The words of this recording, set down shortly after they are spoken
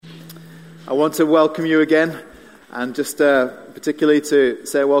I want to welcome you again, and just particularly to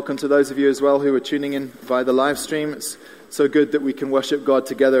say welcome to those of you as well who are tuning in via the live stream. It's so good that we can worship God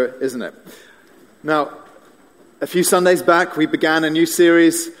together, isn't it? Now, a few Sundays back, we began a new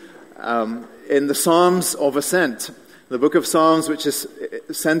series in the Psalms of Ascent. The book of Psalms, which is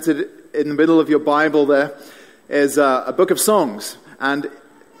centered in the middle of your Bible there, is a book of songs. And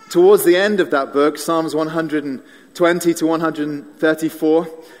towards the end of that book, Psalms 120 to 134,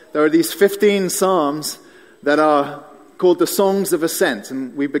 there are these 15 psalms that are called the Songs of Ascent.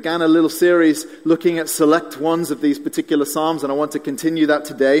 And we began a little series looking at select ones of these particular psalms, and I want to continue that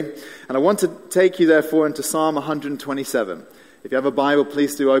today. And I want to take you, therefore, into Psalm 127. If you have a Bible,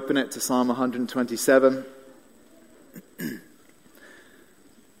 please do open it to Psalm 127.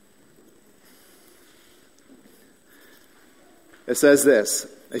 It says this: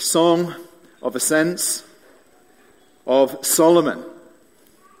 a song of ascents of Solomon.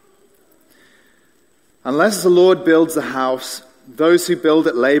 Unless the Lord builds a house, those who build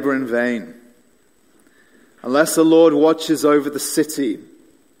it labor in vain. Unless the Lord watches over the city,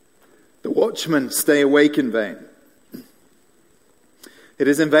 the watchmen stay awake in vain. It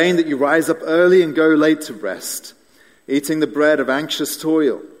is in vain that you rise up early and go late to rest, eating the bread of anxious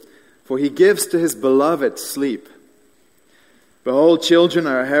toil, for he gives to his beloved sleep. Behold, children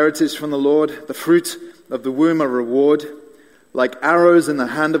are a heritage from the Lord, the fruit of the womb a reward. Like arrows in the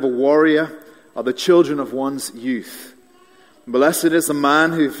hand of a warrior are the children of one's youth. Blessed is the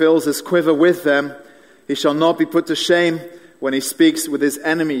man who fills his quiver with them. He shall not be put to shame when he speaks with his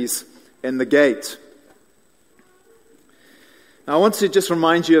enemies in the gate. Now, I want to just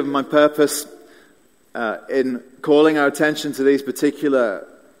remind you of my purpose in calling our attention to these particular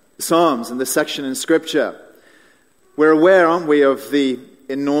psalms and this section in Scripture. We're aware, aren't we, of the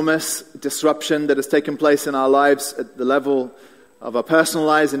enormous disruption that has taken place in our lives at the level of our personal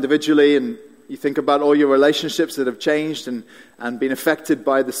lives individually, and you think about all your relationships that have changed and been affected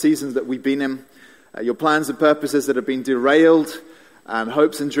by the seasons that we've been in, your plans and purposes that have been derailed, and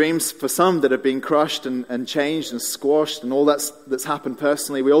hopes and dreams for some that have been crushed and changed and squashed, and all that's happened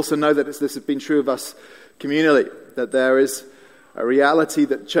personally. We also know that this has been true of us communally, that there is a reality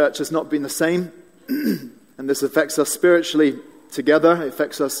that church has not been the same, and this affects us spiritually together. It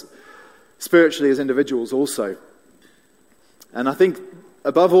affects us spiritually as individuals also. And I think,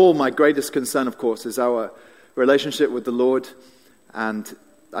 above all, my greatest concern, of course, is our relationship with the Lord. And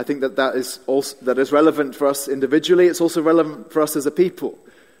I think that is relevant for us individually. It's also relevant for us as a people.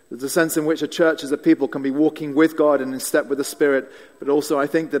 There's a sense in which a church as a people can be walking with God and in step with the Spirit. But also I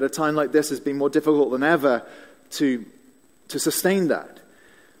think that a time like this has been more difficult than ever to sustain that.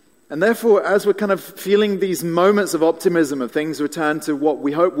 And therefore, as we're kind of feeling these moments of optimism, of things return to what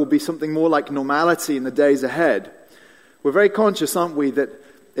we hope will be something more like normality in the days ahead, we're very conscious, aren't we, that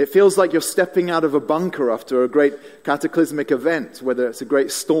it feels like you're stepping out of a bunker after a great cataclysmic event, whether it's a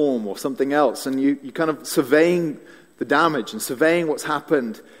great storm or something else, and you kind of surveying the damage and surveying what's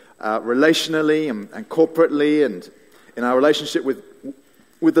happened relationally and corporately and in our relationship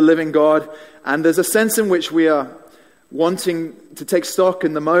with the living God. And there's a sense in which we are wanting to take stock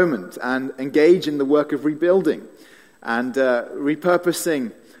in the moment and engage in the work of rebuilding and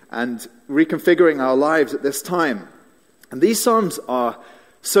repurposing and reconfiguring our lives at this time. And these psalms are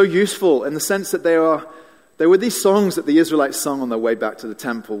so useful in the sense that they were these songs that the Israelites sung on their way back to the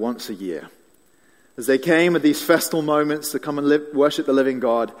temple once a year. As they came at these festal moments to come and worship the living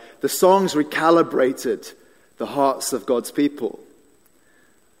God, the songs recalibrated the hearts of God's people.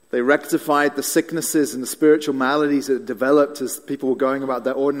 They rectified the sicknesses and the spiritual maladies that developed as people were going about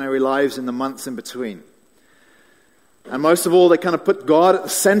their ordinary lives in the months in between. And most of all, they kind of put God at the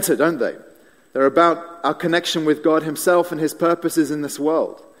center, don't they? They're about our connection with God himself and his purposes in this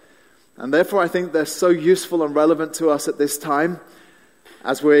world. And therefore, I think they're so useful and relevant to us at this time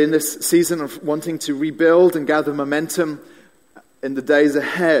as we're in this season of wanting to rebuild and gather momentum in the days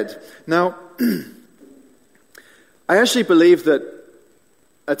ahead. Now, I actually believe that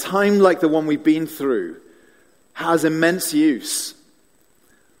a time like the one we've been through has immense use.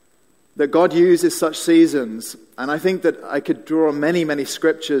 That God uses such seasons, and I think that I could draw on many, many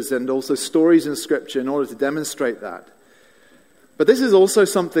scriptures and also stories in Scripture in order to demonstrate that. But this is also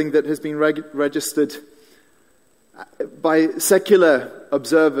something that has been registered by secular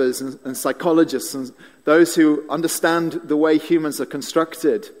observers and psychologists and those who understand the way humans are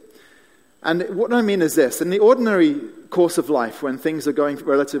constructed. And what I mean is this: in the ordinary course of life, when things are going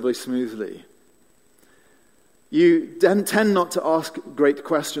relatively smoothly, you tend not to ask great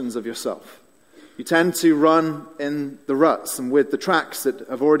questions of yourself. You tend to run in the ruts and with the tracks that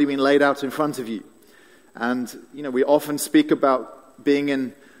have already been laid out in front of you. And, we often speak about being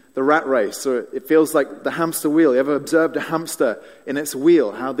in the rat race, or it feels like the hamster wheel. You ever observed a hamster in its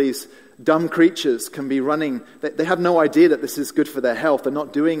wheel, how these dumb creatures can be running? They have no idea that this is good for their health. They're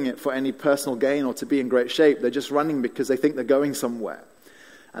not doing it for any personal gain or to be in great shape. They're just running because they think they're going somewhere.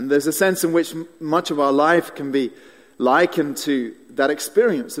 And there's a sense in which much of our life can be likened to that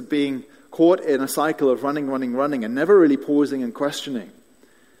experience of being caught in a cycle of running, and never really pausing and questioning.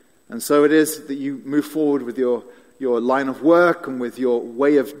 And so it is that you move forward with your line of work and with your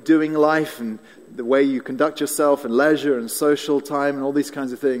way of doing life and the way you conduct yourself and leisure and social time and all these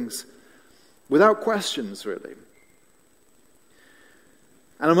kinds of things without questions, really.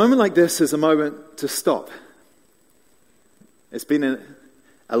 And a moment like this is a moment to stop. It's been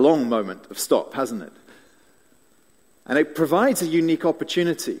a long moment of stop, hasn't it? And it provides a unique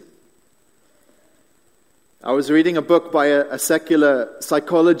opportunity. I was reading a book by a secular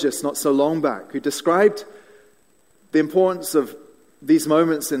psychologist not so long back who described the importance of these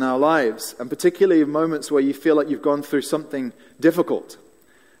moments in our lives, and particularly moments where you feel like you've gone through something difficult.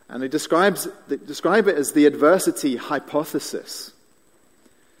 And they describe it as the adversity hypothesis.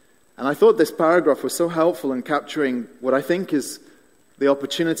 And I thought this paragraph was so helpful in capturing what I think is the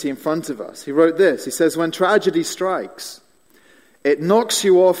opportunity in front of us. He wrote this. He says, when tragedy strikes, it knocks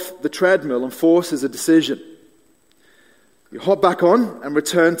you off the treadmill and forces a decision. You hop back on and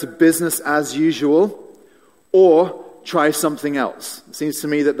return to business as usual, or try something else. It seems to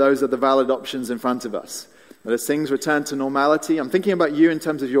me that those are the valid options in front of us. But as things return to normality, I'm thinking about you in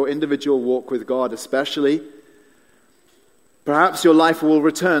terms of your individual walk with God especially. Perhaps your life will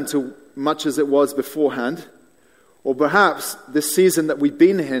return to much as it was beforehand. Or perhaps this season that we've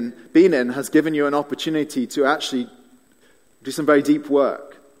been in has given you an opportunity to actually do some very deep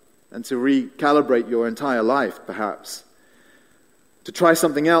work and to recalibrate your entire life, perhaps. To try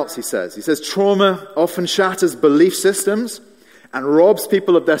something else, he says. He says, trauma often shatters belief systems and robs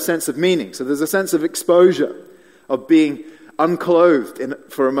people of their sense of meaning. So there's a sense of exposure, of being unclothed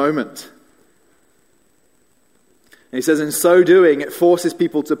for a moment. And he says, in so doing, it forces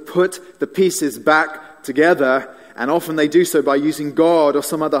people to put the pieces back together, and often they do so by using God or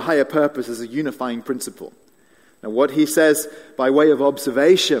some other higher purpose as a unifying principle. Now, what he says by way of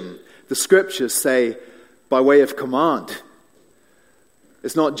observation, the scriptures say by way of command.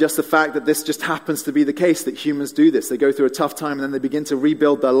 It's not just the fact that this just happens to be the case, that humans do this. They go through a tough time and then they begin to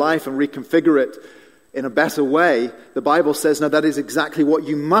rebuild their life and reconfigure it in a better way. The Bible says, no, that is exactly what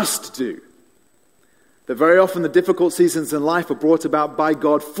you must do. That very often the difficult seasons in life are brought about by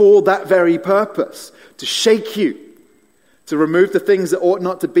God for that very purpose, to shake you, to remove the things that ought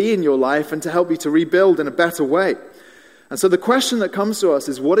not to be in your life and to help you to rebuild in a better way. And so the question that comes to us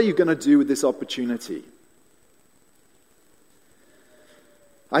is, what are you going to do with this opportunity?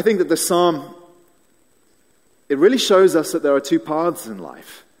 I think that the psalm, it really shows us that there are two paths in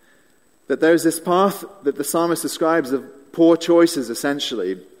life. That there's this path that the psalmist describes of poor choices,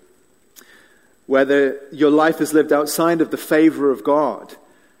 essentially, where your life is lived outside of the favor of God.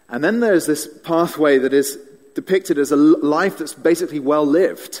 And then there's this pathway that is depicted as a life that's basically well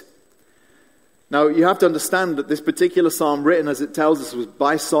lived. Now, you have to understand that this particular psalm, written as it tells us, was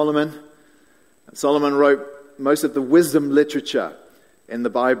by Solomon. Solomon wrote most of the wisdom literature in the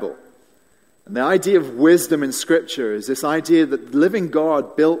Bible. And the idea of wisdom in Scripture is this idea that the living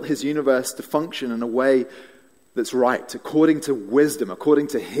God built his universe to function in a way that's right, according to wisdom, according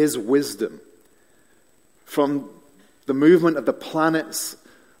to his wisdom. From the movement of the planets,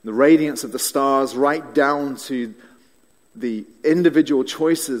 the radiance of the stars, right down to the individual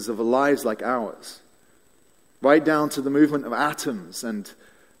choices of lives like ours. Right down to the movement of atoms and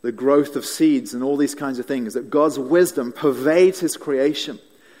the growth of seeds and all these kinds of things. That God's wisdom pervades his creation.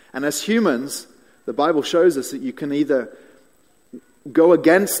 And as humans, the Bible shows us that you can either go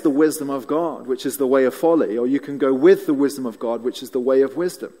against the wisdom of God, which is the way of folly, or you can go with the wisdom of God, which is the way of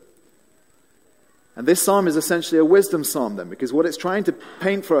wisdom. And this psalm is essentially a wisdom psalm then, because what it's trying to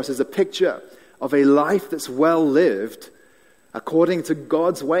paint for us is a picture of a life that's well lived according to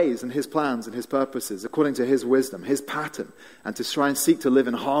God's ways and his plans and his purposes, according to his wisdom, his pattern, and to try and seek to live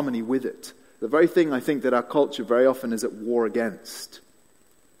in harmony with it. The very thing I think that our culture very often is at war against.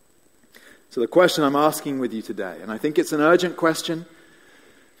 So the question I'm asking with you today, and I think it's an urgent question,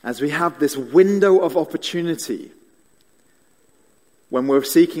 as we have this window of opportunity when we're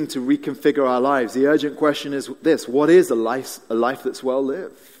seeking to reconfigure our lives, the urgent question is this: what is a life that's well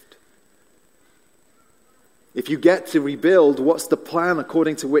lived? If you get to rebuild, what's the plan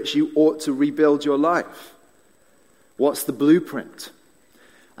according to which you ought to rebuild your life? What's the blueprint?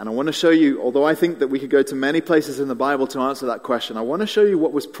 And I want to show you, although I think that we could go to many places in the Bible to answer that question, I want to show you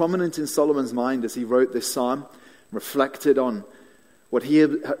what was prominent in Solomon's mind as he wrote this psalm, reflected on what he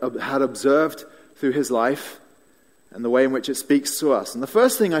had observed through his life, and the way in which it speaks to us. And the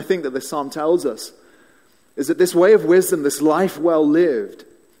first thing I think that this psalm tells us is that this way of wisdom, this life well lived,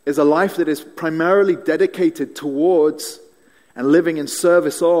 is a life that is primarily dedicated towards and living in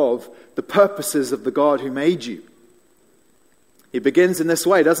service of the purposes of the God who made you. He begins in this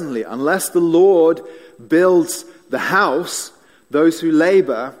way, doesn't he? Unless the Lord builds the house, those who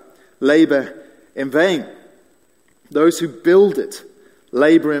labor in vain. Those who build it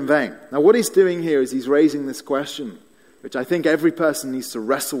labor in vain. Now what he's doing here is he's raising this question, which I think every person needs to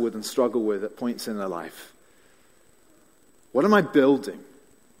wrestle with and struggle with at points in their life. What am I building?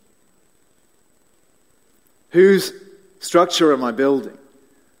 Whose structure am I building?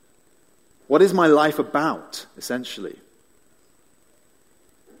 What is my life about, essentially?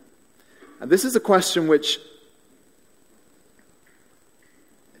 And this is a question which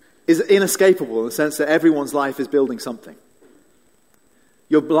is inescapable in the sense that everyone's life is building something.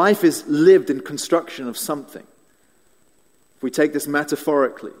 Your life is lived in construction of something. If we take this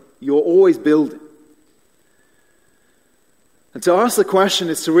metaphorically, you're always building. And to ask the question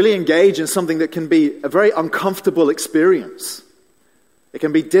is to really engage in something that can be a very uncomfortable experience. It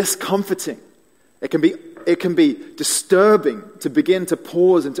can be discomforting. It can be disturbing to begin to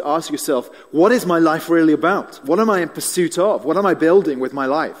pause and to ask yourself, what is my life really about? What am I in pursuit of? What am I building with my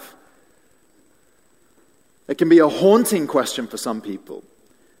life? It can be a haunting question for some people.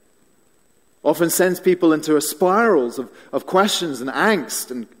 Often sends people into a spirals of questions and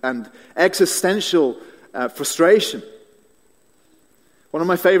angst and existential frustration. One of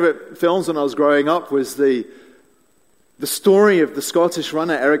my favorite films when I was growing up was the story of the Scottish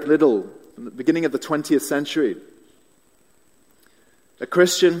runner Eric Liddell from the beginning of the 20th century. A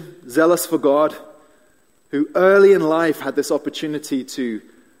Christian, zealous for God, who early in life had this opportunity to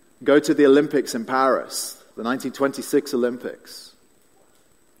go to the Olympics in Paris, the 1926 Olympics.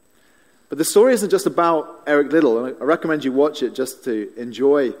 But the story isn't just about Eric Liddell, and I recommend you watch it just to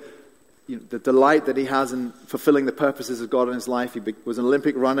enjoy the delight that he has in fulfilling the purposes of God in his life. He was an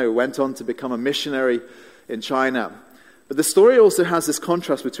Olympic runner who went on to become a missionary in China. But the story also has this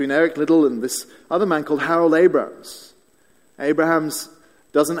contrast between Eric Liddell and this other man called Harold Abrahams. Abrahams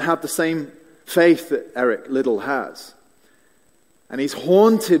doesn't have the same faith that Eric Liddell has. And he's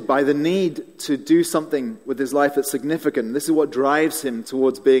haunted by the need to do something with his life that's significant. This is what drives him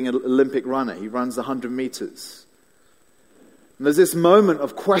towards being an Olympic runner. He runs 100 meters. And there's this moment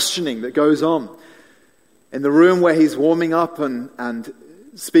of questioning that goes on in the room where he's warming up and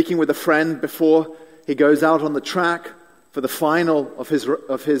speaking with a friend before he goes out on the track for the final of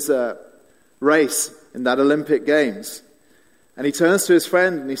his race in that Olympic Games. And he turns to his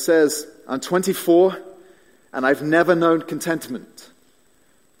friend and he says, I'm 24 and I've never known contentment.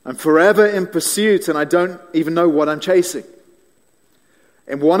 I'm forever in pursuit and I don't even know what I'm chasing.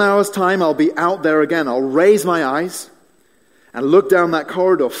 In 1 hour's time, I'll be out there again. I'll raise my eyes and look down that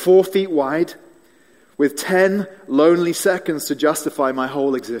corridor 4 feet wide with 10 lonely seconds to justify my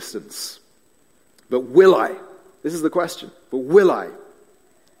whole existence. But will I? This is the question. But will I?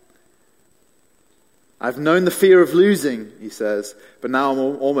 I've known the fear of losing, he says, but now I'm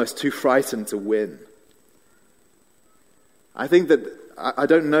almost too frightened to win. I think that I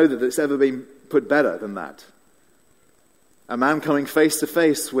don't know that it's ever been put better than that. A man coming face to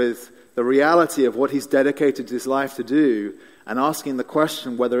face with the reality of what he's dedicated his life to do and asking the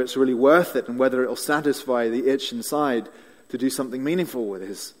question whether it's really worth it and whether it'll satisfy the itch inside to do something meaningful with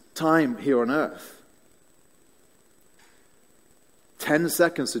his time here on earth. 10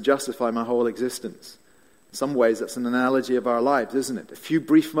 seconds to justify my whole existence. In some ways, that's an analogy of our lives, isn't it? A few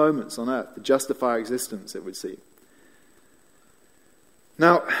brief moments on earth to justify our existence, it would seem.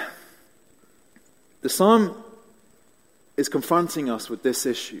 Now, the psalm is confronting us with this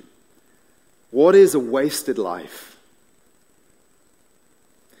issue. What is a wasted life?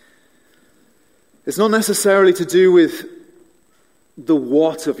 It's not necessarily to do with the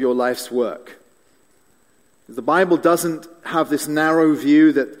what of your life's work. The Bible doesn't have this narrow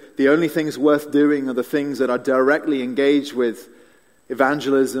view that the only things worth doing are the things that are directly engaged with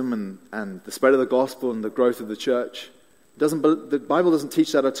evangelism and the spread of the gospel and the growth of the church. The Bible doesn't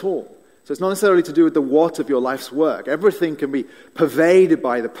teach that at all. So it's not necessarily to do with the what of your life's work. Everything can be pervaded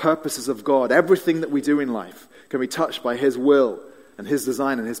by the purposes of God. Everything that we do in life can be touched by His will and His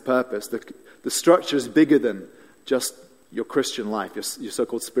design and His purpose. The structure is bigger than just your Christian life, your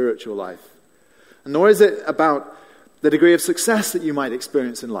so-called spiritual life. And nor is it about the degree of success that you might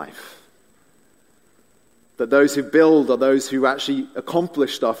experience in life. That those who build are those who actually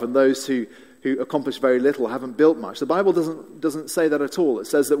accomplish stuff and those who who accomplish very little, haven't built much. The Bible doesn't say that at all. It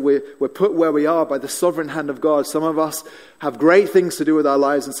says that we're put where we are by the sovereign hand of God. Some of us have great things to do with our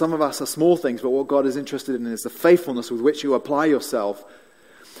lives, and some of us are small things, but what God is interested in is the faithfulness with which you apply yourself.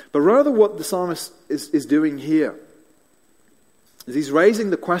 But rather what the psalmist is doing here is he's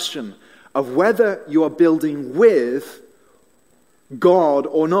raising the question of whether you are building with God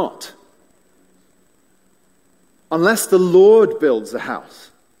or not. Unless the Lord builds a house,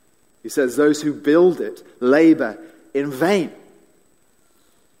 he says, those who build it labor in vain.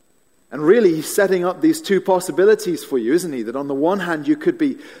 And really, he's setting up these two possibilities for you, isn't he? That on the one hand, you could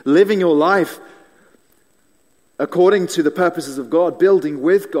be living your life according to the purposes of God, building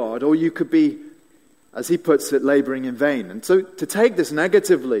with God, or you could be, as he puts it, laboring in vain. And so to take this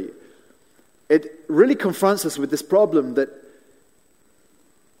negatively, it really confronts us with this problem that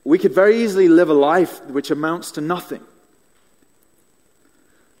we could very easily live a life which amounts to nothing.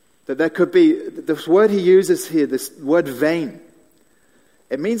 That there could be, this word he uses here, this word vain,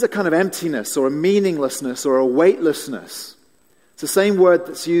 it means a kind of emptiness or a meaninglessness or a weightlessness. It's the same word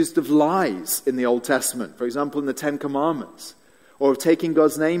that's used of lies in the Old Testament, for example in the Ten Commandments, or of taking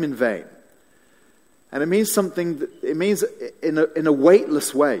God's name in vain. And it means something, it means in a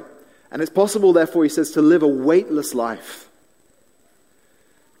weightless way. And it's possible, therefore, he says, to live a weightless life.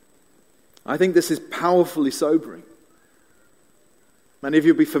 I think this is powerfully sobering. Many of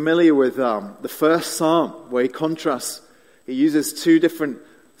you will be familiar with the first psalm, where he uses two different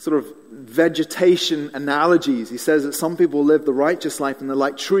sort of vegetation analogies. He says that some people live the righteous life and they're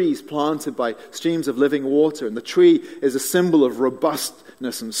like trees planted by streams of living water. And the tree is a symbol of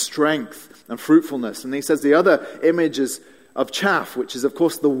robustness and strength and fruitfulness. And he says the other image is of chaff, which is of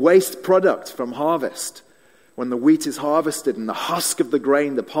course the waste product from harvest. When the wheat is harvested and the husk of the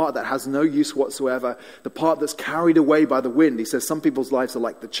grain, the part that has no use whatsoever, the part that's carried away by the wind. He says some people's lives are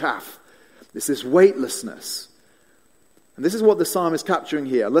like the chaff. It's this weightlessness. And this is what the psalm is capturing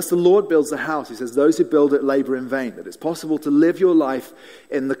here. Unless the Lord builds a house, he says, those who build it labor in vain. That it's possible to live your life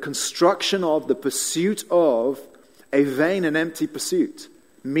in the construction of, the pursuit of, a vain and empty pursuit.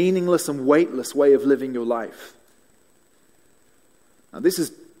 Meaningless and weightless way of living your life. Now this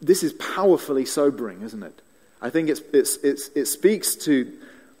is powerfully sobering, isn't it? I think it speaks to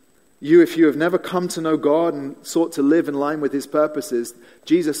you if you have never come to know God and sought to live in line with his purposes.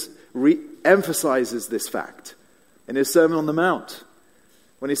 Jesus emphasizes this fact in his Sermon on the Mount.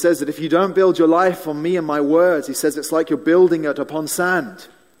 When he says that if you don't build your life on me and my words, he says it's like you're building it upon sand.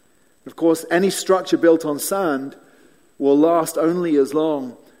 Of course, any structure built on sand will last only as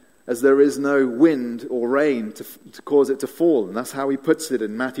long as there is no wind or rain to cause it to fall. And that's how he puts it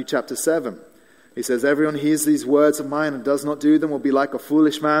in Matthew chapter 7. He says, everyone who hears these words of mine and does not do them will be like a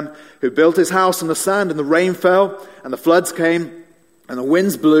foolish man who built his house on the sand, and the rain fell and the floods came and the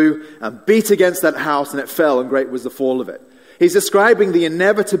winds blew and beat against that house, and it fell, and great was the fall of it. He's describing the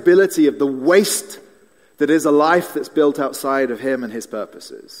inevitability of the waste that is a life that's built outside of him and his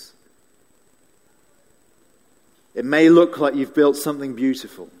purposes. It may look like you've built something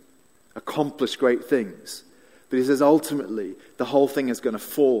beautiful, accomplished great things, but he says ultimately the whole thing is going to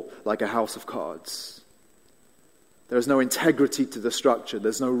fall like a house of cards. There is no integrity to the structure.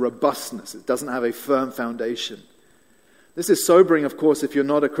 There's no robustness. It doesn't have a firm foundation. This is sobering, of course, if you're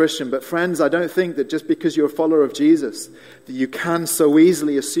not a Christian. But friends, I don't think that just because you're a follower of Jesus that you can so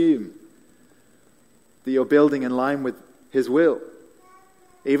easily assume that you're building in line with his will.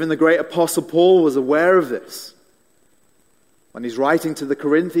 Even the great Apostle Paul was aware of this. When he's writing to the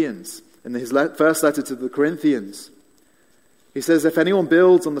Corinthians, in his first letter to the Corinthians, he says, if anyone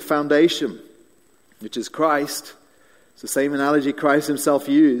builds on the foundation, which is Christ, it's the same analogy Christ himself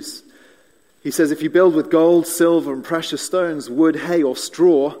used. He says, if you build with gold, silver, and precious stones, wood, hay, or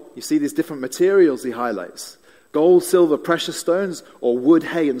straw, you see these different materials he highlights. Gold, silver, precious stones, or wood,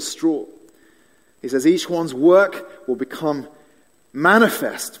 hay, and straw. He says, each one's work will become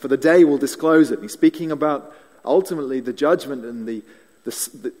manifest, for the day will disclose it. And he's speaking about ultimately the judgment and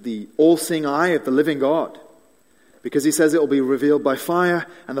the all-seeing eye of the living God. Because he says it will be revealed by fire,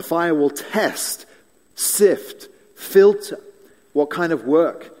 and the fire will test, sift, filter what kind of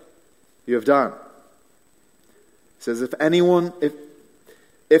work you have done. He says if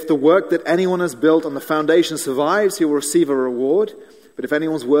the work that anyone has built on the foundation survives, he will receive a reward. But if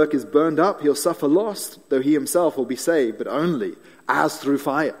anyone's work is burned up, he'll suffer loss, though he himself will be saved, but only as through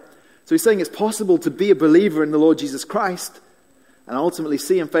fire. So he's saying it's possible to be a believer in the Lord Jesus Christ and ultimately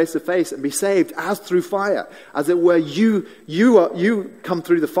see him face to face and be saved as through fire. As it were, you come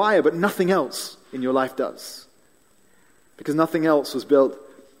through the fire, but nothing else in your life does. Because nothing else was built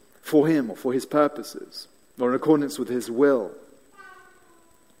for him or for his purposes or in accordance with his will.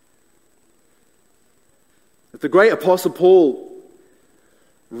 The great Apostle Paul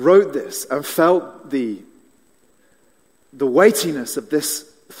wrote this and felt the weightiness of this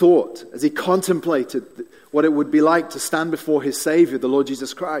thought as he contemplated what it would be like to stand before his Savior, the Lord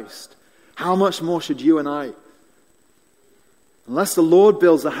Jesus Christ. How much more should you and I? Unless the Lord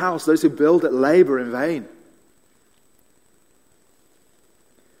builds the house, those who build it labor in vain.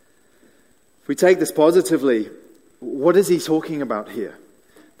 If we take this positively, what is he talking about here?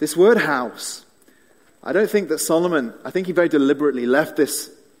 This word house, I don't think that Solomon, I think he very deliberately left this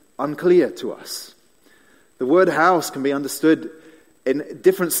unclear to us. The word house can be understood in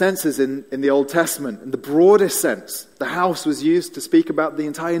different senses in the Old Testament. In the broadest sense, the house was used to speak about the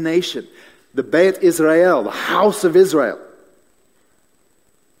entire nation. The Beit Israel, the house of Israel.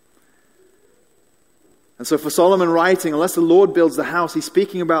 And so for Solomon writing, unless the Lord builds the house, he's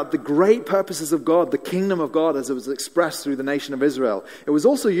speaking about the great purposes of God, the kingdom of God as it was expressed through the nation of Israel. It was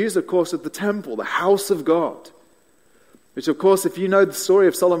also used, of course, at the temple, the house of God. Which, of course, if you know the story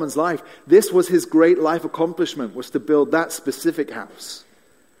of Solomon's life, this was his great life accomplishment, was to build that specific house.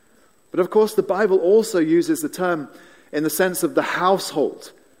 But, of course, the Bible also uses the term in the sense of the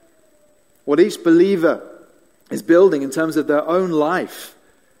household. What each believer is building in terms of their own life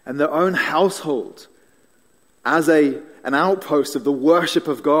and their own household as an outpost of the worship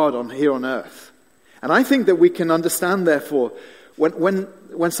of God here on earth. And I think that we can understand, therefore,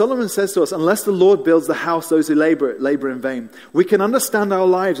 when Solomon says to us, unless the Lord builds the house, those who labor in vain, we can understand our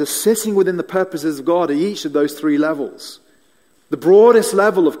lives as sitting within the purposes of God at each of those three levels. The broadest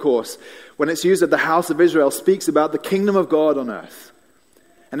level, of course, when it's used at the house of Israel, speaks about the kingdom of God on earth.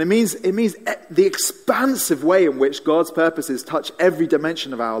 And it means the expansive way in which God's purposes touch every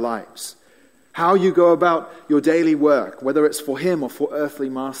dimension of our lives. How you go about your daily work, whether it's for Him or for earthly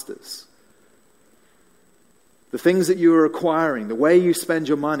masters. The things that you are acquiring, the way you spend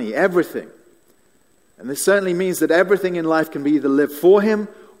your money, everything. And this certainly means that everything in life can be either lived for Him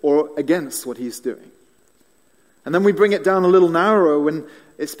or against what He's doing. And then we bring it down a little narrower when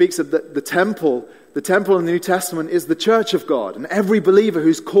it speaks of the temple. The temple in the New Testament is the church of God. And every believer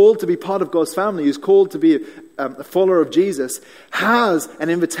who's called to be part of God's family, who's called to be a follower of Jesus, has an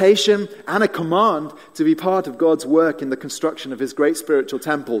invitation and a command to be part of God's work in the construction of His great spiritual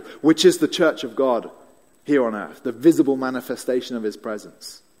temple, which is the church of God here on earth, the visible manifestation of His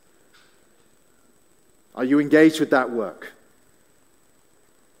presence. Are you engaged with that work?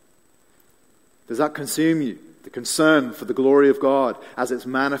 Does that consume you? The concern for the glory of God as it's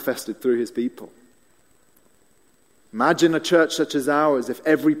manifested through His people. Imagine a church such as ours if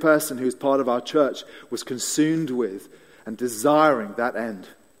every person who's part of our church was consumed with and desiring that end.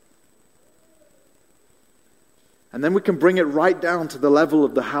 And then we can bring it right down to the level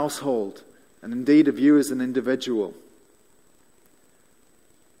of the household and indeed of you as an individual.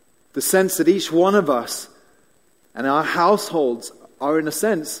 The sense that each one of us and our households are, in a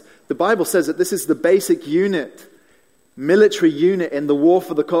sense, the Bible says that this is the basic unit, military unit in the war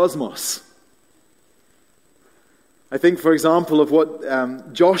for the cosmos. I think, for example, of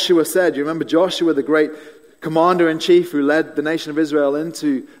what Joshua said. You remember Joshua, the great commander-in-chief who led the nation of Israel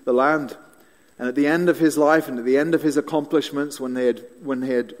into the land. And at the end of his life and at the end of his accomplishments, when he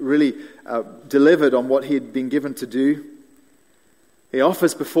had really delivered on what he had been given to do, he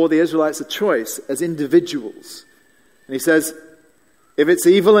offers before the Israelites a choice as individuals. And he says, if it's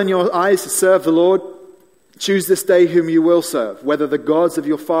evil in your eyes to serve the Lord, choose this day whom you will serve, whether the gods of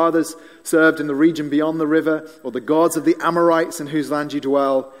your fathers served in the region beyond the river, or the gods of the Amorites in whose land you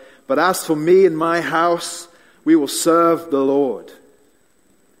dwell. But as for me and my house, we will serve the Lord.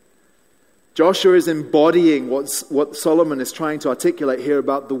 Joshua is embodying what Solomon is trying to articulate here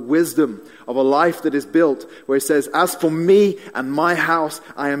about the wisdom of a life that is built, where he says, as for me and my house,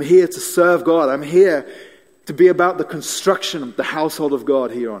 I am here to serve God. I'm here to be about the construction of the household of God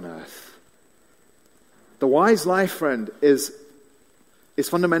here on earth. The wise life, friend, is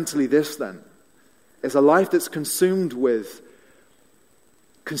fundamentally this then. Is a life that's consumed with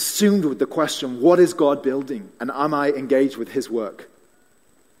the question, what is God building? And am I engaged with His work?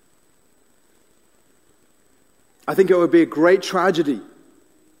 I think it would be a great tragedy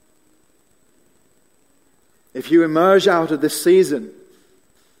if you emerge out of this season,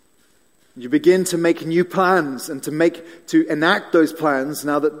 you begin to make new plans and to enact those plans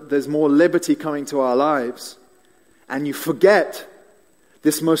now that there's more liberty coming to our lives, and you forget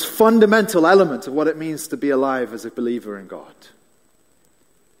this most fundamental element of what it means to be alive as a believer in God.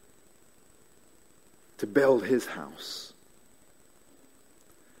 To build His house.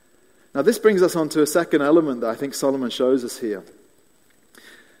 Now this brings us on to a second element that I think Solomon shows us here,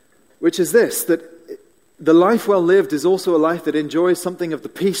 which is this, that the life well lived is also a life that enjoys something of the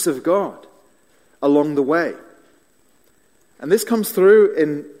peace of God along the way. And this comes through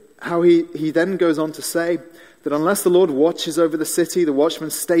in how he then goes on to say that unless the Lord watches over the city, the watchman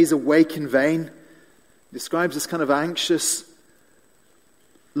stays awake in vain. He describes this kind of anxious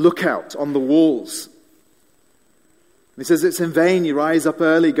lookout on the walls. And he says it's in vain you rise up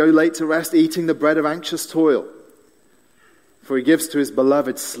early, go late to rest, eating the bread of anxious toil, for he gives to his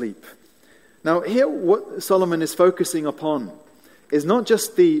beloved sleep. Now here what Solomon is focusing upon is not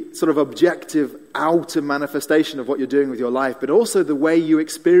just the sort of objective outer manifestation of what you're doing with your life, but also the way you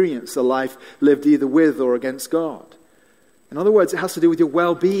experience a life lived either with or against God. In other words, it has to do with your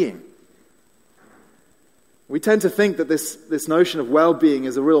well-being. We tend to think that this notion of well-being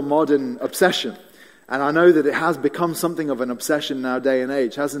is a real modern obsession. And I know that it has become something of an obsession in our day and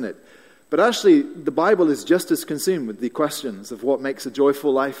age, hasn't it? But actually, the Bible is just as consumed with the questions of what makes a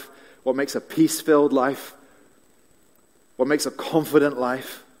joyful life, what makes a peace-filled life, what makes a confident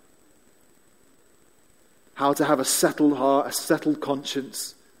life, how to have a settled heart, a settled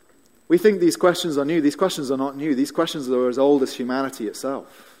conscience. We think these questions are new. These questions are not new. These questions are as old as humanity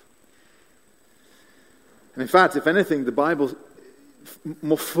itself. And in fact, if anything, the Bible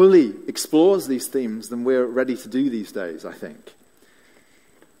more fully explores these themes than we're ready to do these days, I think.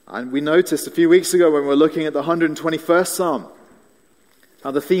 And we noticed a few weeks ago when we were looking at the 121st Psalm, how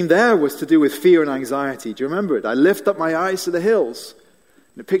the theme there was to do with fear and anxiety. Do you remember it? I lift up my eyes to the hills.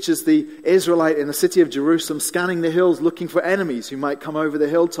 And it pictures the Israelite in the city of Jerusalem scanning the hills looking for enemies who might come over the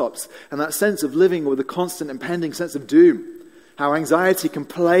hilltops. And that sense of living with a constant impending sense of doom. How anxiety can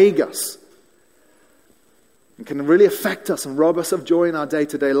plague us. And can really affect us and rob us of joy in our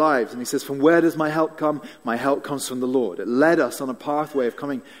day-to-day lives. And he says, from where does my help come? My help comes from the Lord. It led us on a pathway of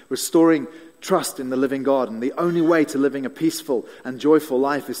restoring trust in the living God. And the only way to living a peaceful and joyful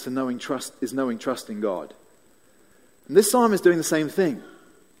life is knowing trust in God. And this psalm is doing the same thing.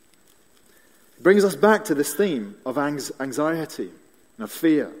 It brings us back to this theme of anxiety and of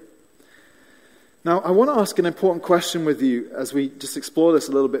fear. Now, I want to ask an important question with you as we just explore this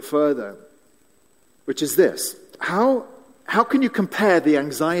a little bit further, which is this. How can you compare the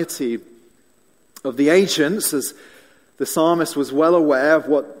anxiety of the ancients, as the psalmist was well aware of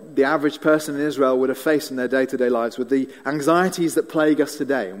what the average person in Israel would have faced in their day-to-day lives, with the anxieties that plague us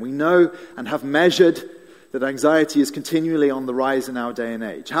today? And we know and have measured that anxiety is continually on the rise in our day and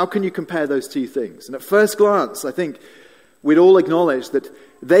age. How can you compare those two things? And at first glance, I think we'd all acknowledge that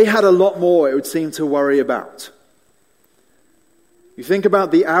they had a lot more, it would seem, to worry about. You think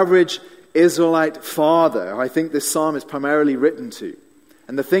about the average Israelite father, I think this psalm is primarily written to,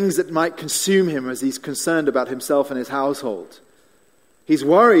 and the things that might consume him as he's concerned about himself and his household. He's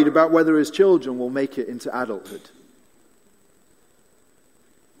worried about whether his children will make it into adulthood.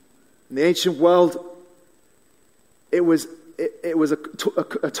 In the ancient world, it was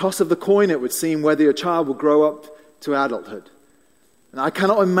a toss of the coin, it would seem, whether your child will grow up to adulthood. And I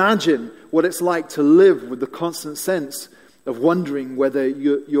cannot imagine what it's like to live with the constant sense of wondering whether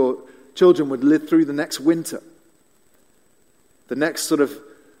your children would live through the next winter, the next sort of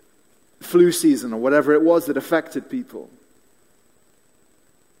flu season or whatever it was that affected people.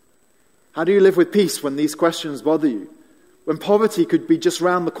 How do you live with peace when these questions bother you? When poverty could be just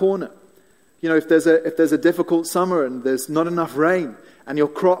round the corner? You know, if there's a difficult summer and there's not enough rain and your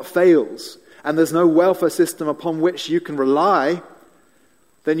crop fails and there's no welfare system upon which you can rely,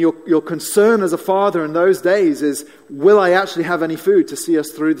 then your concern as a father in those days is, will I actually have any food to see us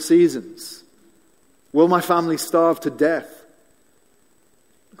through the seasons? Will my family starve to death?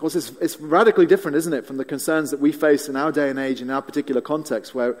 Of course, it's radically different, isn't it, from the concerns that we face in our day and age, in our particular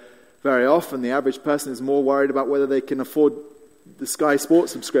context, where very often the average person is more worried about whether they can afford the Sky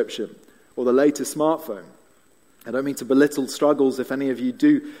Sports subscription or the latest smartphone. I don't mean to belittle struggles if any of you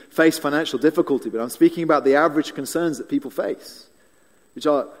do face financial difficulty, but I'm speaking about the average concerns that people face, which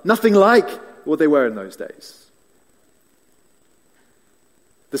are nothing like what they were in those days.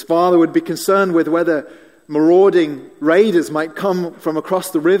 This father would be concerned with whether marauding raiders might come from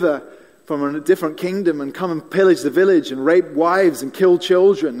across the river from a different kingdom and come and pillage the village and rape wives and kill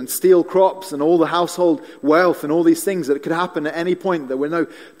children and steal crops and all the household wealth and all these things that could happen at any point. There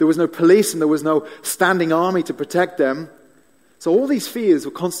was no police and there was no standing army to protect them. So all these fears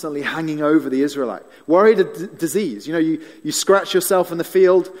were constantly hanging over the Israelite. Worried of disease. You know, you scratch yourself in the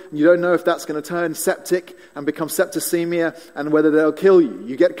field and you don't know if that's going to turn septic and become septicemia and whether they'll kill you.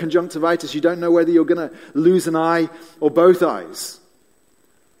 You get conjunctivitis, you don't know whether you're going to lose an eye or both eyes.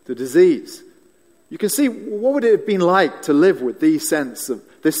 The disease. You can see, what would it have been like to live with this sense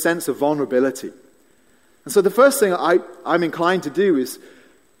of vulnerability? And so the first thing I'm inclined to do is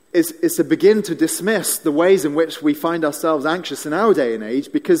to begin to dismiss the ways in which we find ourselves anxious in our day and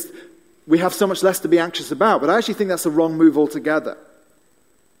age, because we have so much less to be anxious about. But I actually think that's the wrong move altogether.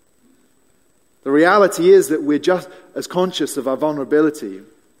 The reality is that we're just as conscious of our vulnerability.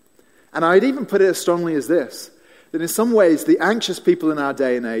 And I'd even put it as strongly as this, that in some ways the anxious people in our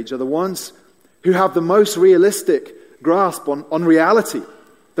day and age are the ones who have the most realistic grasp on reality,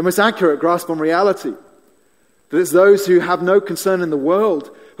 the most accurate grasp on reality. That it's those who have no concern in the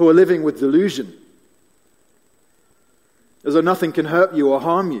world who are living with delusion, as though nothing can hurt you or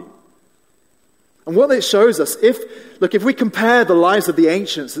harm you. And what it shows us, if we compare the lives of the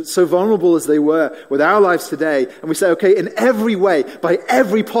ancients, so vulnerable as they were, with our lives today, and we say, okay, in every way, by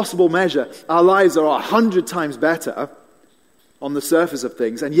every possible measure, our lives are 100 times better on the surface of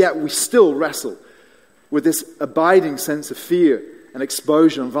things, and yet we still wrestle with this abiding sense of fear and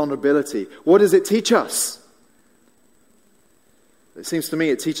exposure and vulnerability. What does it teach us? It seems to me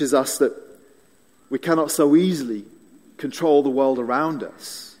it teaches us that we cannot so easily control the world around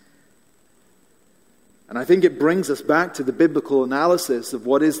us. And I think it brings us back to the biblical analysis of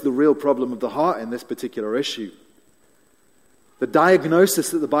what is the real problem of the heart in this particular issue. The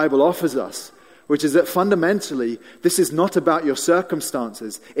diagnosis that the Bible offers us, which is that fundamentally, this is not about your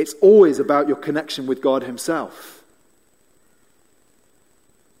circumstances. It's always about your connection with God Himself.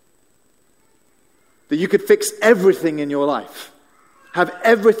 That you could fix everything in your life, have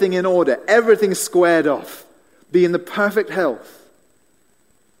everything in order, everything squared off, be in the perfect health.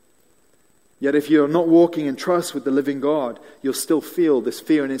 Yet if you're not walking in trust with the living God, you'll still feel this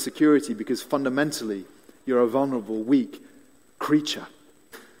fear and insecurity because fundamentally you're a vulnerable, weak creature.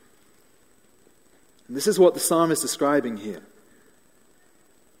 And this is what the psalm is describing here.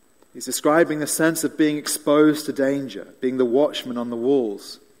 He's describing the sense of being exposed to danger, being the watchman on the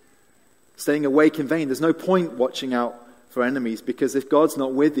walls, staying awake in vain. There's no point watching out for enemies because if God's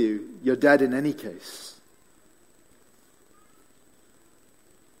not with you, you're dead in any case.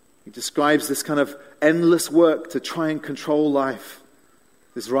 He describes this kind of endless work to try and control life.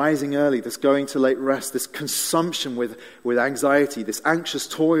 This rising early, this going to late rest, this consumption with anxiety, this anxious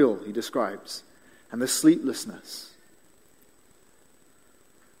toil, he describes, and this sleeplessness.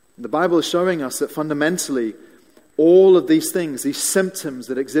 The Bible is showing us that fundamentally, all of these things, these symptoms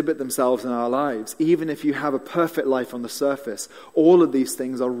that exhibit themselves in our lives, even if you have a perfect life on the surface, all of these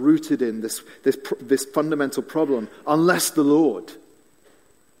things are rooted in this fundamental problem, unless the Lord,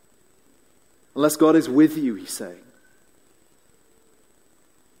 unless God is with you, he's saying.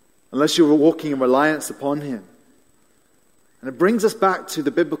 Unless you're walking in reliance upon Him. And it brings us back to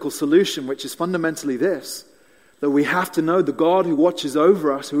the biblical solution, which is fundamentally this, that we have to know the God who watches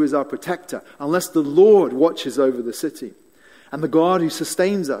over us, who is our protector, unless the Lord watches over the city. And the God who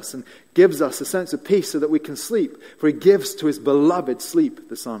sustains us and gives us a sense of peace so that we can sleep. For He gives to His beloved sleep,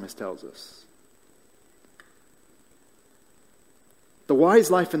 the psalmist tells us. The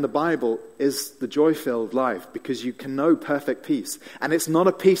wise life in the Bible is the joy-filled life because you can know perfect peace. And it's not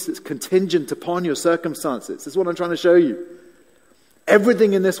a peace that's contingent upon your circumstances. This is what I'm trying to show you.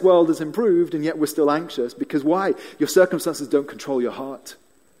 Everything in this world is improved and yet we're still anxious. Because why? Your circumstances don't control your heart.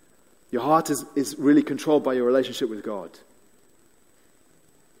 Your heart is really controlled by your relationship with God.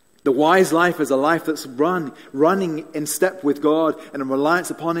 The wise life is a life that's running in step with God and in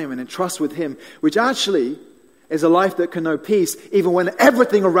reliance upon Him and in trust with Him, which actually is a life that can know peace even when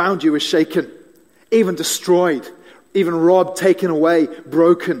everything around you is shaken, even destroyed, even robbed, taken away,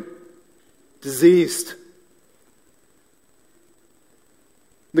 broken, diseased.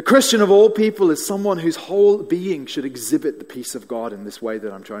 The Christian of all people is someone whose whole being should exhibit the peace of God in this way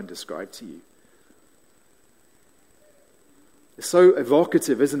that I'm trying to describe to you. It's so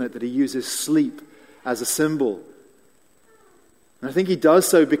evocative, isn't it, that he uses sleep as a symbol. And I think he does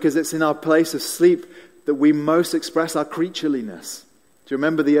so because it's in our place of sleep that we most express our creatureliness. Do you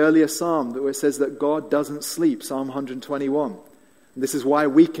remember the earlier psalm where it says that God doesn't sleep, Psalm 121? And this is why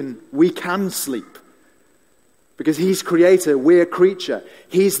we can sleep. Because He's creator, we're creature.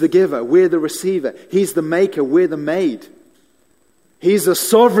 He's the giver, we're the receiver. He's the maker, we're the made. He's the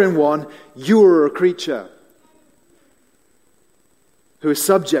sovereign one, you are a creature who is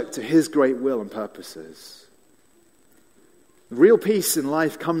subject to His great will and purposes. Real peace in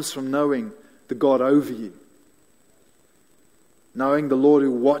life comes from knowing the God over you. Knowing the Lord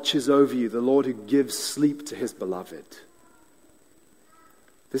who watches over you, the Lord who gives sleep to His beloved.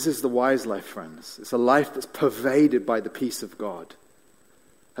 This is the wise life, friends. It's a life that's pervaded by the peace of God.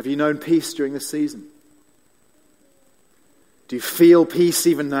 Have you known peace during this season? Do you feel peace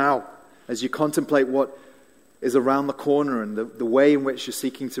even now as you contemplate what is around the corner and the way in which you're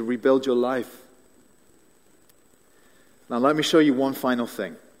seeking to rebuild your life? Now let me show you one final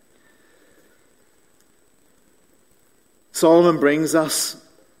thing. Solomon brings us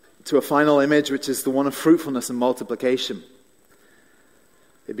to a final image, which is the one of fruitfulness and multiplication.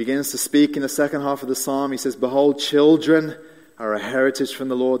 He begins to speak in the second half of the psalm. He says, "Behold, children are a heritage from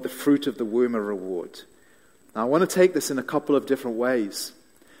the Lord, the fruit of the womb a reward." Now, I want to take this in a couple of different ways.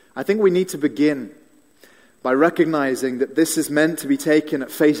 I think we need to begin by recognizing that this is meant to be taken at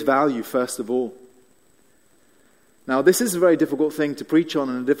face value, first of all. Now, this is a very difficult thing to preach on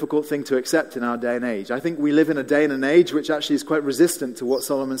and a difficult thing to accept in our day and age. I think we live in a day and an age which actually is quite resistant to what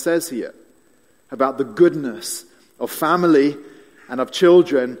Solomon says here about the goodness of family and of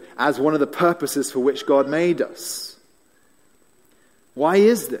children as one of the purposes for which God made us. Why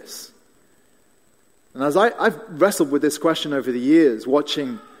is this? And as I've wrestled with this question over the years,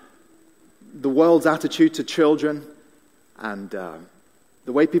 watching the world's attitude to children and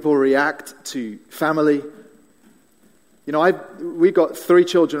the way people react to family. You know, we got 3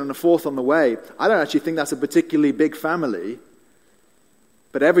 children and a 4th on the way. I don't actually think that's a particularly big family.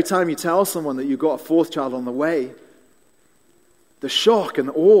 But every time you tell someone that you've got a 4th child on the way, the shock and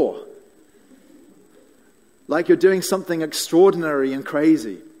awe, like you're doing something extraordinary and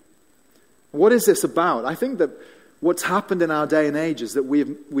crazy. What is this about? I think that what's happened in our day and age is that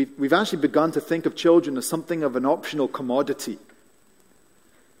we've actually begun to think of children as something of an optional commodity.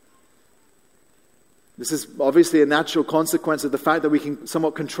 This is obviously a natural consequence of the fact that we can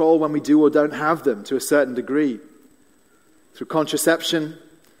somewhat control when we do or don't have them to a certain degree. Through contraception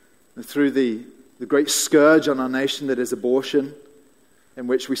and through the great scourge on our nation that is abortion, in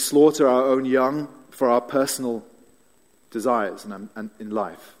which we slaughter our own young for our personal desires and in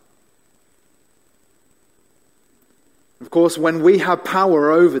life. Of course, when we have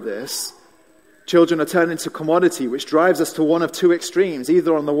power over this, children are turned into commodity, which drives us to one of 2 extremes.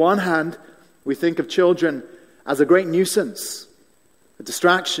 Either on the one hand, we think of children as a great nuisance, a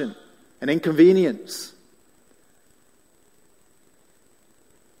distraction, an inconvenience.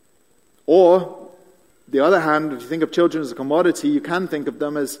 Or, the other hand, if you think of children as a commodity, you can think of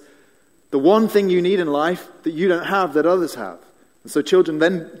them as the one thing you need in life that you don't have that others have. And so children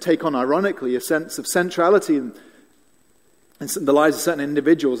then take on, ironically, a sense of centrality in the lives of certain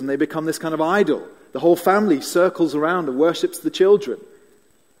individuals, and they become this kind of idol. The whole family circles around and worships the children.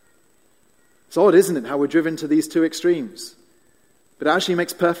 It's odd, isn't it, how we're driven to these 2 extremes? But it actually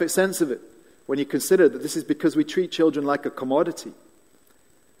makes perfect sense of it when you consider that this is because we treat children like a commodity.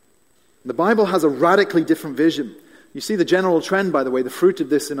 The Bible has a radically different vision. You see the general trend, by the way, the fruit of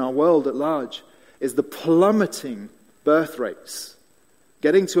this in our world at large, is the plummeting birth rates.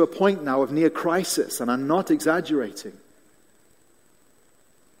 Getting to a point now of near crisis, and I'm not exaggerating.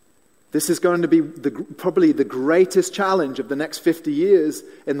 This is going to be probably the greatest challenge of the next 50 years,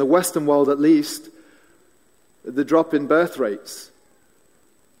 in the Western world at least, the drop in birth rates.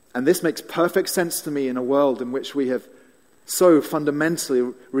 And this makes perfect sense to me in a world in which we have so fundamentally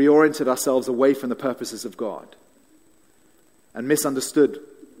reoriented ourselves away from the purposes of God and misunderstood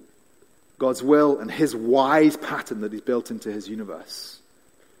God's will and His wise pattern that He's built into His universe.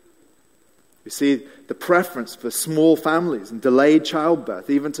 We see the preference for small families and delayed childbirth,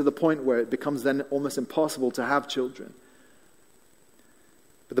 even to the point where it becomes then almost impossible to have children.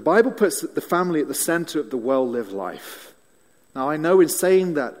 But the Bible puts the family at the center of the well-lived life. Now, I know in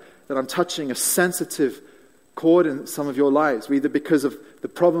saying that I'm touching a sensitive chord in some of your lives, either because of the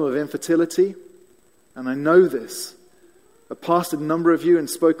problem of infertility, and I know this. I've pastored a number of you and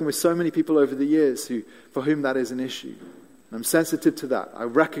spoken with so many people over the years for whom that is an issue. And I'm sensitive to that. I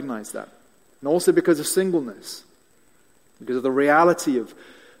recognize that. And also because of singleness, because of the reality of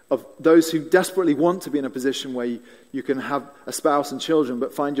those who desperately want to be in a position where you can have a spouse and children,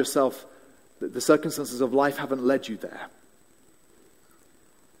 but find yourself that the circumstances of life haven't led you there.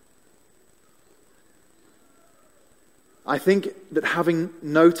 I think that having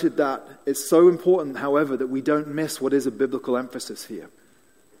noted that, it's so important, however, that we don't miss what is a biblical emphasis here.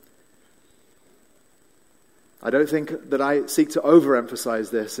 I don't think that I seek to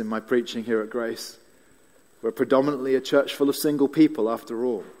overemphasize this in my preaching here at Grace. We're predominantly a church full of single people, after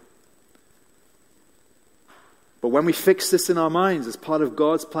all. But when we fix this in our minds as part of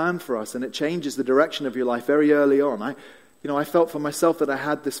God's plan for us, and it changes the direction of your life very early on. I felt for myself that I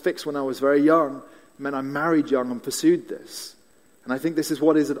had this fix when I was very young. It meant I married young and pursued this. And I think this is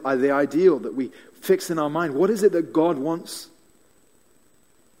what is the ideal, that we fix in our mind. What is it that God wants?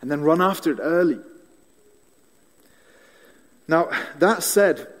 And then run after it early. Now, that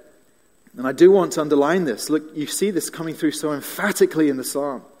said, and I do want to underline this, look, you see this coming through so emphatically in the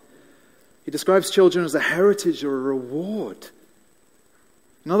psalm. He describes children as a heritage or a reward.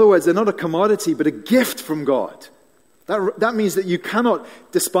 In other words, they're not a commodity, but a gift from God. That means that you cannot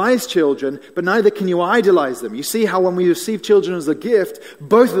despise children, but neither can you idolize them. You see how when we receive children as a gift,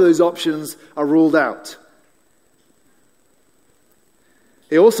 both of those options are ruled out.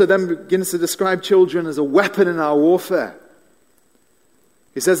 He also then begins to describe children as a weapon in our warfare.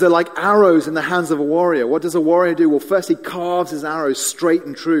 He says they're like arrows in the hands of a warrior. What does a warrior do? Well, first he carves his arrows straight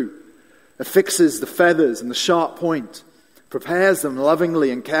and true, affixes the feathers and the sharp point, prepares them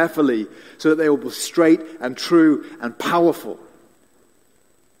lovingly and carefully so that they will be straight and true and powerful.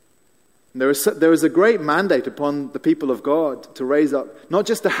 And there is a great mandate upon the people of God to raise up, not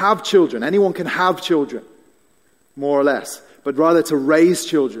just to have children. Anyone can have children, more or less, but rather to raise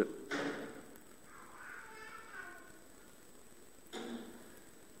children.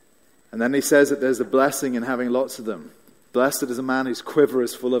 And then he says that there's a blessing in having lots of them. Blessed is a man whose quiver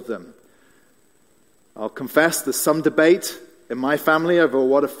is full of them. I'll confess there's some debate in my family over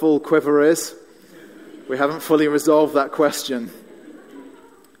what a full quiver is. We haven't fully resolved that question.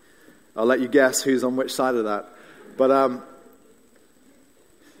 I'll let you guess who's on which side of that. But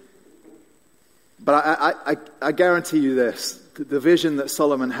I guarantee you this. The vision that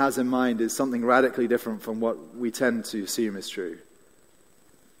Solomon has in mind is something radically different from what we tend to assume is true.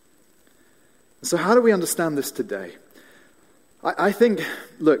 So how do we understand this today? I think,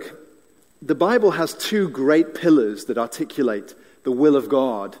 look, the Bible has two great pillars that articulate the will of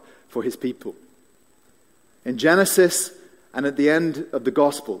God for his people. In Genesis and at the end of the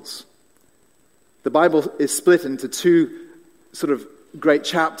Gospels, the Bible is split into two sort of great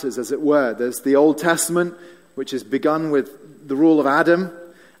chapters, as it were. There's the Old Testament, which is begun with the rule of Adam,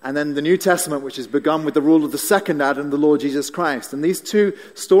 and then the New Testament, which is begun with the rule of the second Adam, the Lord Jesus Christ. And these two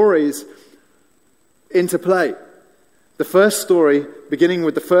stories interplay. The first story, beginning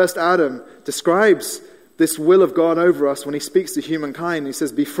with the first Adam, describes this will of God over us when he speaks to humankind. He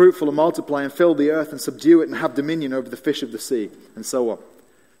says, be fruitful and multiply and fill the earth and subdue it and have dominion over the fish of the sea, and so on.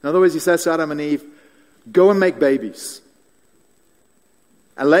 In other words, he says to Adam and Eve, go and make babies.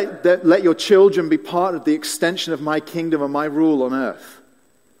 And let your children be part of the extension of my kingdom and my rule on earth.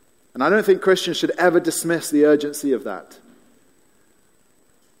 And I don't think Christians should ever dismiss the urgency of that.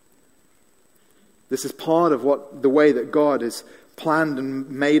 This is part of the way that God has planned and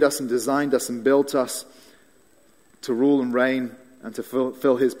made us and designed us and built us to rule and reign and to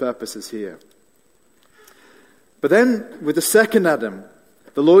fulfill his purposes here. But then with the second Adam,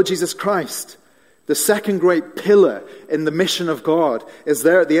 the Lord Jesus Christ, the second great pillar in the mission of God is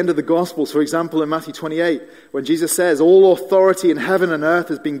there at the end of the Gospels. For example, in Matthew 28, when Jesus says, all authority in heaven and earth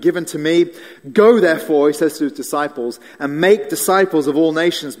has been given to me. Go therefore, he says to his disciples, and make disciples of all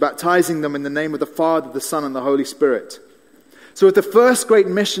nations, baptizing them in the name of the Father, the Son, and the Holy Spirit. So if the first great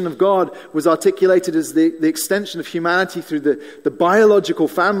mission of God was articulated as the extension of humanity through the biological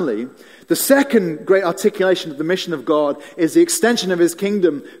family, the second great articulation of the mission of God is the extension of his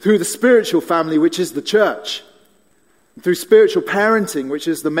kingdom through the spiritual family, which is the church. Through spiritual parenting, which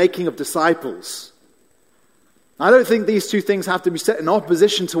is the making of disciples. I don't think these two things have to be set in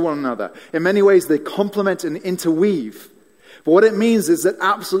opposition to one another. In many ways, they complement and interweave. But what it means is that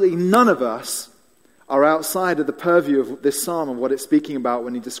absolutely none of us are outside of the purview of this psalm and what it's speaking about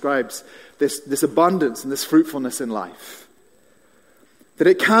when he describes this abundance and this fruitfulness in life. That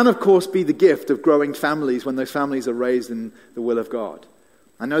it can, of course, be the gift of growing families when those families are raised in the will of God.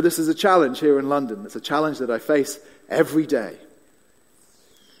 I know this is a challenge here in London. It's a challenge that I face every day.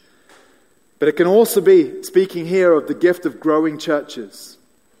 But it can also be speaking here of the gift of growing churches,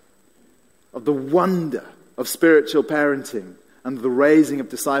 of the wonder of spiritual parenting, and the raising of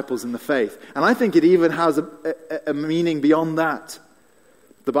disciples in the faith. And I think it even has a meaning beyond that.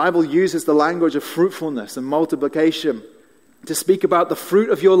 The Bible uses the language of fruitfulness and multiplication to speak about the fruit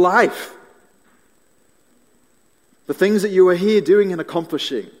of your life. The things that you are here doing and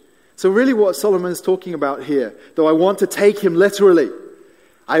accomplishing. So really what Solomon is talking about here, though I want to take him literally,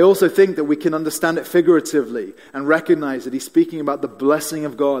 I also think that we can understand it figuratively and recognize that he's speaking about the blessing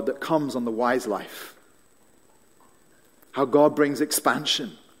of God that comes on the wise life. How God brings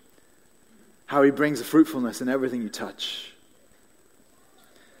expansion. How he brings a fruitfulness in everything you touch.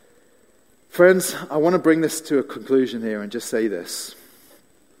 Friends, I want to bring this to a conclusion here and just say this.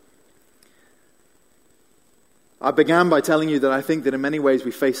 I began by telling you that I think that in many ways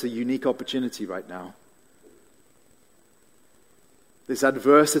we face a unique opportunity right now. This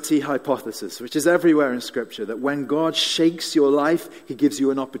adversity hypothesis, which is everywhere in Scripture, that when God shakes your life, he gives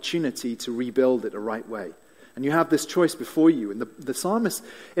you an opportunity to rebuild it the right way. And you have this choice before you. And the psalmist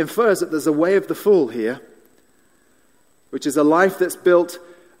infers that there's a way of the fool here, which is a life that's built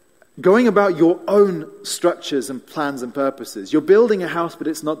going about your own structures and plans and purposes. You're building a house, but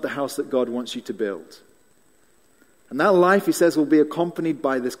it's not the house that God wants you to build. And that life, he says, will be accompanied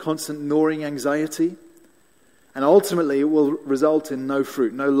by this constant gnawing anxiety. And ultimately, it will result in no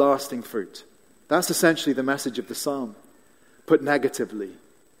fruit, no lasting fruit. That's essentially the message of the psalm, put negatively.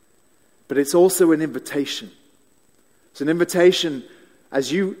 But it's also an invitation. It's an invitation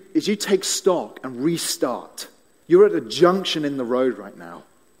as you take stock and restart. You're at a junction in the road right now.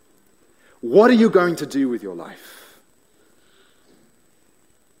 What are you going to do with your life?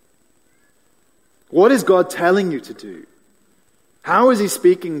 What is God telling you to do? How is he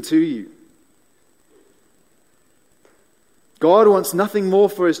speaking to you? God wants nothing more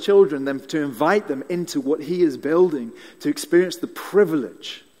for his children than to invite them into what he is building, to experience the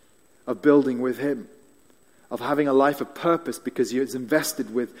privilege of building with him, of having a life of purpose because you're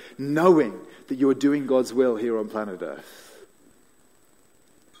invested with knowing that you are doing God's will here on planet Earth.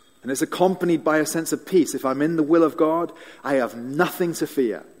 And it's accompanied by a sense of peace. If I'm in the will of God, I have nothing to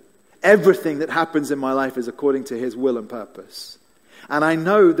fear. Everything that happens in my life is according to his will and purpose. And I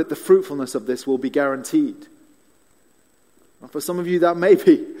know that the fruitfulness of this will be guaranteed. For some of you, that may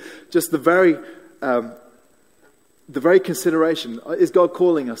be just the very consideration. Is God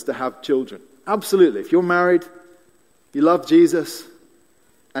calling us to have children? Absolutely. If you're married, you love Jesus,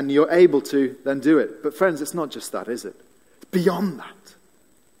 and you're able to, then do it. But friends, it's not just that, is it? It's beyond that.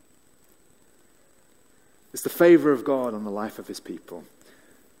 It's the favor of God on the life of his people.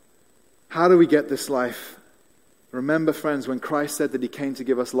 How do we get this life? Remember, friends, when Christ said that he came to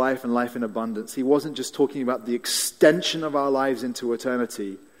give us life and life in abundance, he wasn't just talking about the extension of our lives into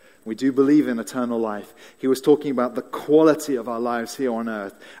eternity. We do believe in eternal life. He was talking about the quality of our lives here on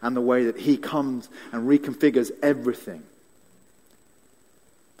earth and the way that he comes and reconfigures everything.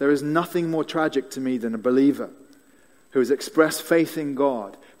 There is nothing more tragic to me than a believer who has expressed faith in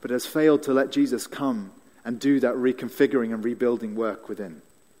God but has failed to let Jesus come and do that reconfiguring and rebuilding work within.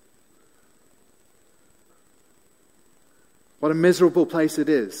 What a miserable place it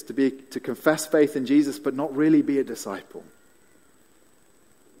is to confess faith in Jesus but not really be a disciple.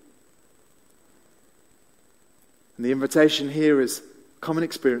 And the invitation here is, come and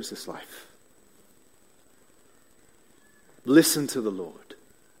experience this life. Listen to the Lord.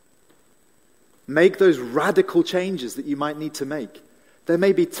 Make those radical changes that you might need to make. There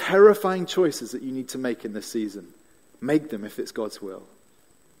may be terrifying choices that you need to make in this season. Make them if it's God's will.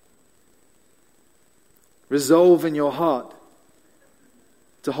 Resolve in your heart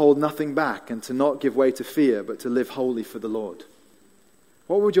to hold nothing back and to not give way to fear, but to live wholly for the Lord.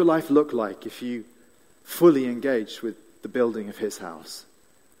 What would your life look like if you fully engaged with the building of his house,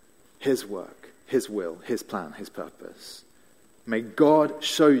 his work, his will, his plan, his purpose? May God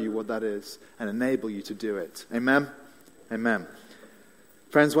show you what that is and enable you to do it. Amen? Amen.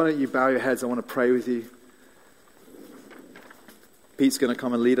 Friends, why don't you bow your heads? I want to pray with you. Pete's going to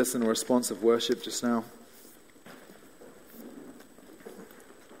come and lead us in a response of worship just now.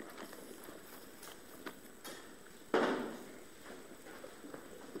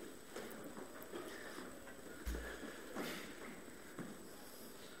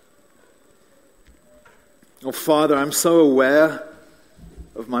 Oh, Father, I'm so aware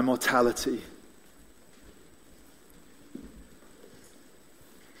of my mortality,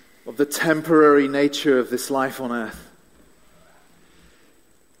 of the temporary nature of this life on earth,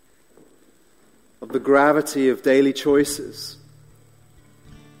 of the gravity of daily choices,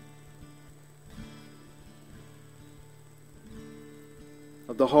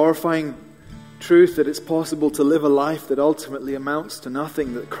 of the horrifying truth that it's possible to live a life that ultimately amounts to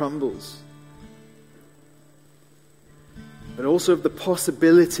nothing, that crumbles. But also of the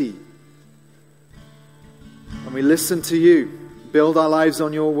possibility, when we listen to you, build our lives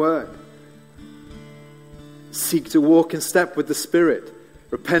on your word, seek to walk in step with the Spirit,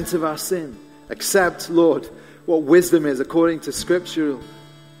 repent of our sin, accept, Lord, what wisdom is according to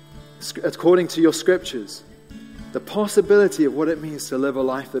your scriptures, the possibility of what it means to live a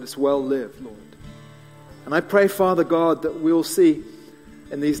life that is well lived, Lord. And I pray, Father God, that we will see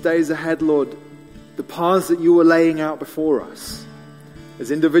in these days ahead, Lord, the paths that you are laying out before us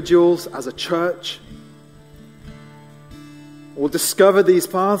as individuals, as a church. We'll discover these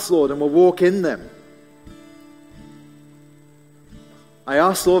paths, Lord, and we'll walk in them. I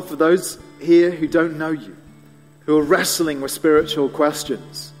ask, Lord, for those here who don't know you, who are wrestling with spiritual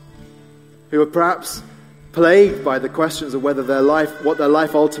questions, who are perhaps plagued by the questions of what their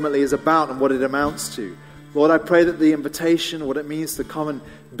life ultimately is about and what it amounts to. Lord, I pray that the invitation, what it means to come and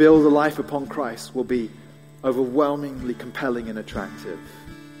build a life upon Christ, will be overwhelmingly compelling and attractive.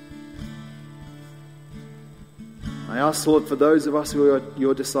 I ask, Lord, for those of us who are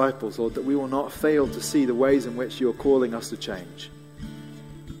your disciples, Lord, that we will not fail to see the ways in which you are calling us to change.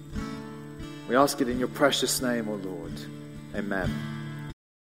 We ask it in your precious name, O Lord. Amen.